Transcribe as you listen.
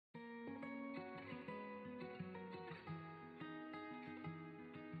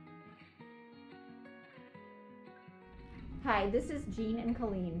Hi, this is Jean and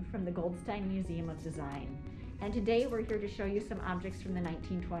Colleen from the Goldstein Museum of Design, and today we're here to show you some objects from the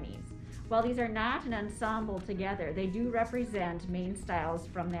 1920s. While these are not an ensemble together, they do represent main styles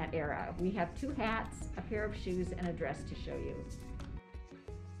from that era. We have two hats, a pair of shoes, and a dress to show you.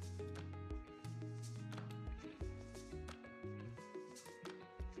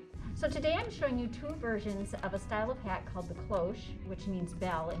 So today I'm showing you two versions of a style of hat called the cloche, which means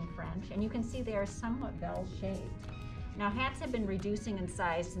bell in French, and you can see they are somewhat bell-shaped. Now, hats have been reducing in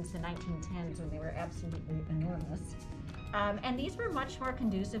size since the 1910s when they were absolutely enormous. And these were much more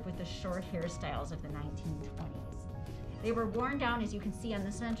conducive with the short hairstyles of the 1920s. They were worn down, as you can see on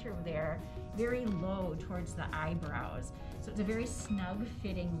the center there, very low towards the eyebrows. So it's a very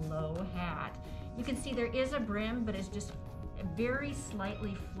snug-fitting low hat. You can see there is a brim, but it's just very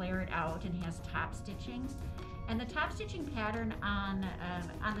slightly flared out and has top stitching. And the top stitching pattern on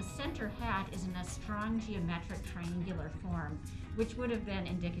the center hat is in a strong geometric triangular form, which would have been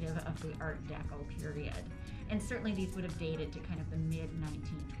indicative of the Art Deco period. And certainly these would have dated to kind of the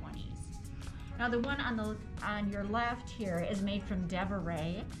mid-1920s. Now the one on your left here is made from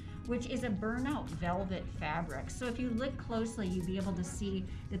Dora, which is a burnout velvet fabric. So if you look closely, you'd be able to see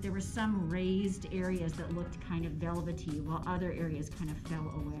that there were some raised areas that looked kind of velvety, while other areas kind of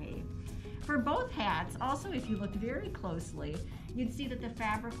fell away. For both hats, also if you looked very closely, you'd see that the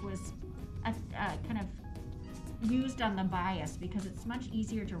fabric was kind of used on the bias, because it's much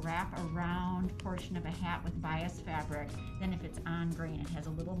easier to wrap a round portion of a hat with bias fabric than if it's on grain. It has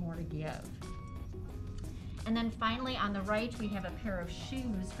a little more to give. And then finally on the right we have a pair of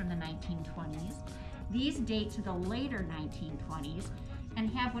shoes from the 1920s. These date to the later 1920s and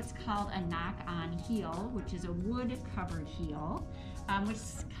have what's called a knock-on heel, which is a wood-covered heel, which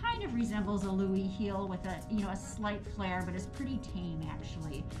kind of resembles a Louis heel with a slight flare, but is pretty tame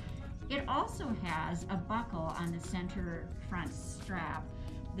actually. It also has a buckle on the center front strap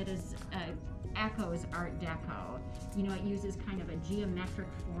that is echoes Art Deco. It uses kind of a geometric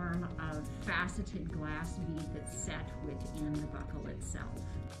form of faceted glass bead that's set within the buckle itself.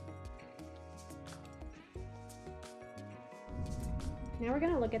 Now we're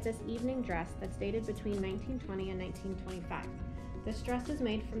going to look at this evening dress that's dated between 1920 and 1925. This dress is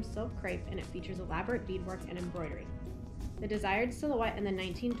made from silk crepe and it features elaborate beadwork and embroidery. The desired silhouette in the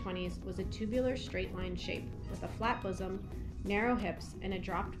 1920s was a tubular straight line shape with a flat bosom, narrow hips, and a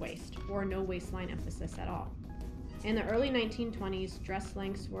dropped waist, or no waistline emphasis at all. In the early 1920s, dress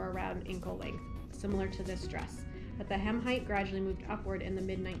lengths were around ankle length, similar to this dress, but the hem height gradually moved upward in the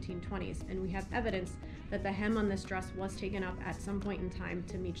mid-1920s, and we have evidence that the hem on this dress was taken up at some point in time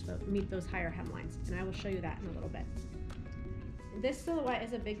to meet those higher hemlines, and I will show you that in a little bit. This silhouette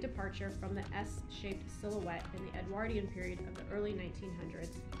is a big departure from the S-shaped silhouette in the Edwardian period of the early 1900s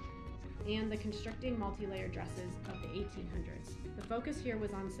and the constricting multi-layer dresses of the 1800s. The focus here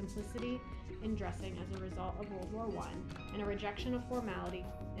was on simplicity in dressing as a result of World War I and a rejection of formality,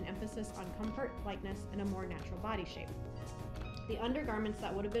 an emphasis on comfort, lightness, and a more natural body shape. The undergarments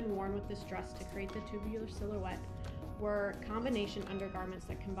that would have been worn with this dress to create the tubular silhouette were combination undergarments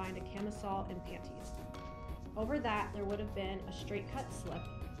that combined a camisole and panties. Over that, there would have been a straight cut slip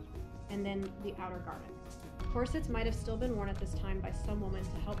and then the outer garment. Corsets might have still been worn at this time by some women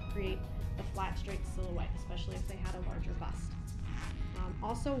to help create the flat, straight silhouette, especially if they had a larger bust.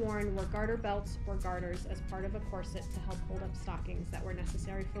 Also worn were garter belts or garters as part of a corset to help hold up stockings that were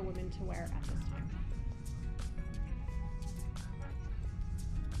necessary for women to wear at this time.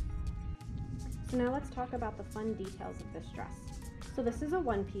 So now let's talk about the fun details of this dress. So this is a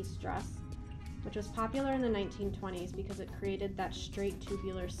one-piece dress, which was popular in the 1920s because it created that straight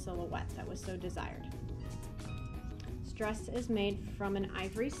tubular silhouette that was so desired. This dress is made from an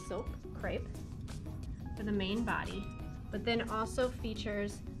ivory silk crepe for the main body, but then also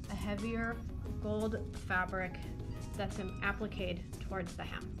features a heavier gold fabric that's appliqued towards the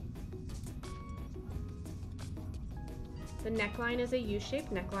hem. The neckline is a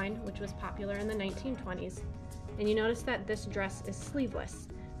U-shaped neckline, which was popular in the 1920s, and you notice that this dress is sleeveless.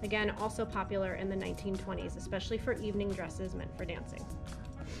 Again, also popular in the 1920s, especially for evening dresses meant for dancing.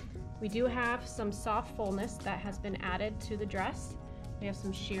 We do have some soft fullness that has been added to the dress. We have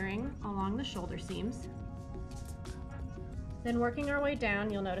some shearing along the shoulder seams. Then working our way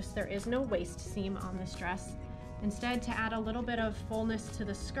down, you'll notice there is no waist seam on this dress. Instead, to add a little bit of fullness to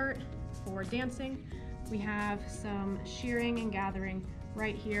the skirt for dancing, we have some shearing and gathering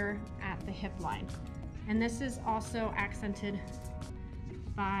right here at the hip line. And this is also accented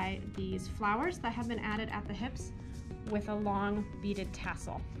by these flowers that have been added at the hips with a long beaded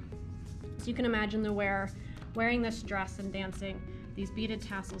tassel. So you can imagine the wearing this dress and dancing these beaded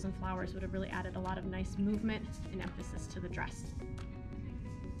tassels and flowers would have really added a lot of nice movement and emphasis to the dress.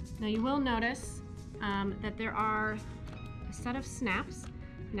 Now you will notice that there are a set of snaps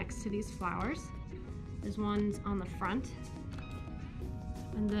next to these flowers. There's ones on the front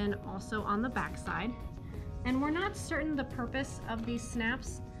and then also on the back side. And we're not certain the purpose of these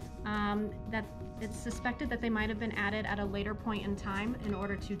snaps, that it's suspected that they might have been added at a later point in time in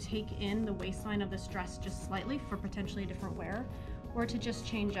order to take in the waistline of this dress just slightly for potentially a different wear, or to just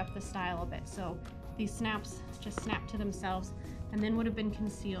change up the style a bit. So these snaps just snap to themselves and then would have been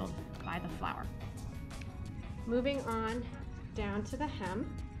concealed by the flower. Moving on down to the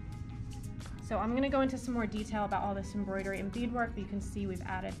hem. So I'm going to go into some more detail about all this embroidery and beadwork, but you can see we've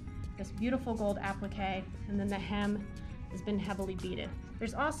added this beautiful gold applique, and then the hem has been heavily beaded.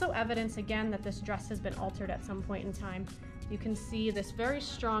 There's also evidence again that this dress has been altered at some point in time. You can see this very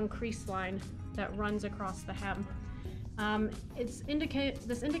strong crease line that runs across the hem. This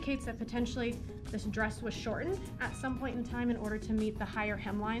indicates that potentially this dress was shortened at some point in time in order to meet the higher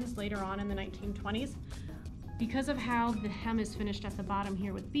hemlines later on in the 1920s. Because of how the hem is finished at the bottom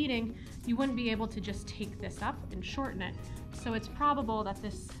here with beading, you wouldn't be able to just take this up and shorten it. So it's probable that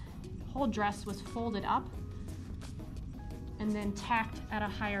this whole dress was folded up and then tacked at a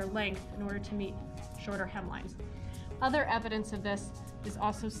higher length in order to meet shorter hemlines. Other evidence of this is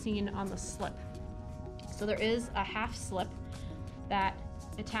also seen on the slip. So there is a half slip that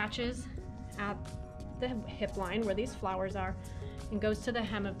attaches at the hip line where these flowers are and goes to the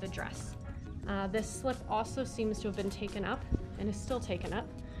hem of the dress. This slip also seems to have been taken up and is still taken up.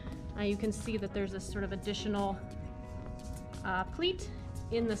 You can see that there's this sort of additional pleat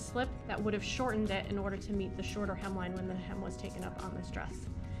in the slip that would have shortened it in order to meet the shorter hemline when the hem was taken up on this dress.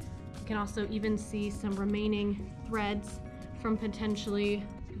 You can also even see some remaining threads from potentially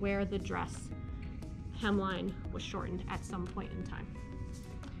where the dress hemline was shortened at some point in time.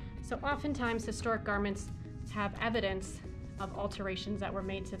 So oftentimes historic garments have evidence of alterations that were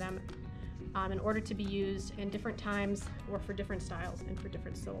made to them in order to be used in different times or for different styles and for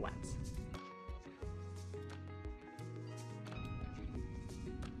different silhouettes.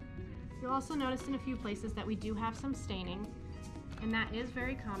 You'll also notice in a few places that we do have some staining, and that is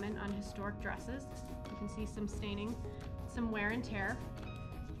very common on historic dresses. You can see some staining, some wear and tear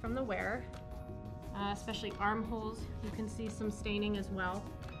from the wearer, especially armholes. You can see some staining as well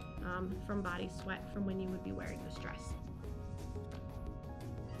from body sweat from when you would be wearing this dress.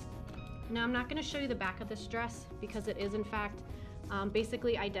 Now I'm not going to show you the back of this dress because it is in fact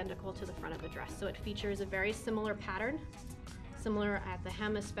basically identical to the front of the dress. So it features a very similar pattern, similar at the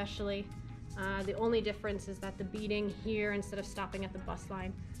hem especially. The only difference is that the beading here, instead of stopping at the bust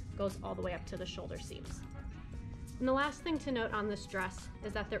line, goes all the way up to the shoulder seams. And the last thing to note on this dress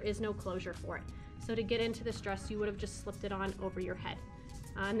is that there is no closure for it. So to get into this dress, you would have just slipped it on over your head.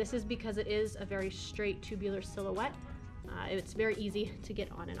 And this is because it is a very straight tubular silhouette. It's very easy to get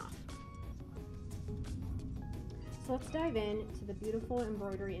on and off. So let's dive into the beautiful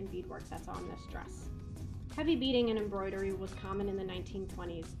embroidery and beadwork that's on this dress. Heavy beading and embroidery was common in the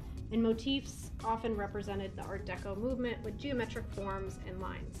 1920s, and motifs often represented the Art Deco movement with geometric forms and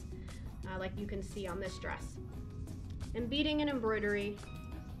lines, like you can see on this dress. And beading and embroidery,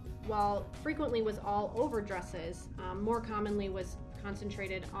 while frequently was all over dresses, more commonly was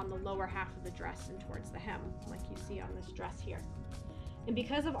concentrated on the lower half of the dress and towards the hem, like you see on this dress here. And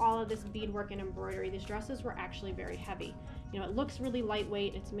because of all of this beadwork and embroidery, these dresses were actually very heavy. You know, it looks really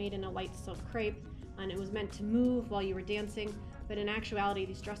lightweight, it's made in a light silk crepe, and it was meant to move while you were dancing, but in actuality,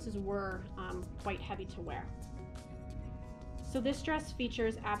 these dresses were quite heavy to wear. So this dress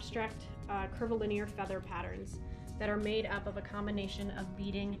features abstract curvilinear feather patterns that are made up of a combination of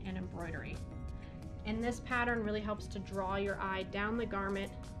beading and embroidery. And this pattern really helps to draw your eye down the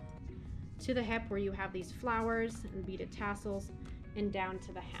garment to the hip where you have these flowers and beaded tassels, and down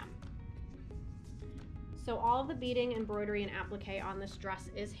to the hem. So all of the beading, embroidery, and applique on this dress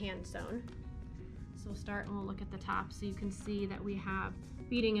is hand sewn. So we'll start and we'll look at the top. So you can see that we have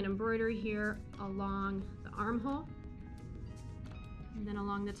beading and embroidery here along the armhole and then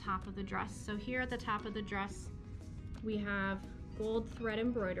along the top of the dress. So here at the top of the dress, we have gold thread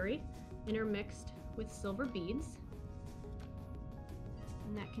embroidery intermixed with silver beads.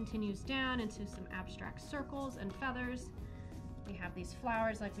 And that continues down into some abstract circles and feathers. We have these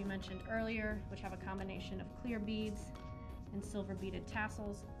flowers, like we mentioned earlier, which have a combination of clear beads and silver beaded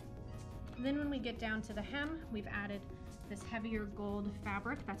tassels. And then when we get down to the hem, we've added this heavier gold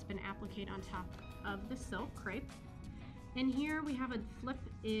fabric that's been appliqued on top of the silk crepe. And here we have a flip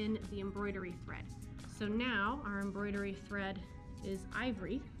in the embroidery thread. So now our embroidery thread is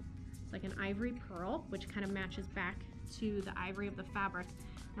ivory. It's like an ivory pearl, which kind of matches back to the ivory of the fabric,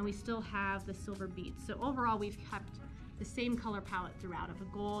 and we still have the silver beads. So overall, we've kept the same color palette throughout of a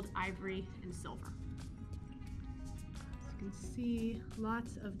gold, ivory, and silver. As you can see,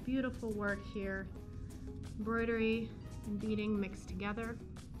 lots of beautiful work here. Embroidery and beading mixed together.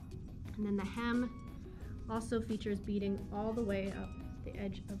 And then the hem also features beading all the way up the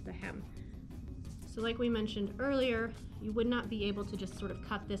edge of the hem. So like we mentioned earlier, you would not be able to just sort of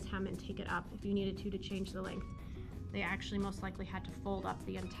cut this hem and take it up if you needed to change the length. They actually most likely had to fold up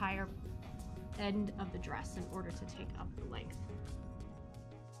the entire end of the dress in order to take up the length.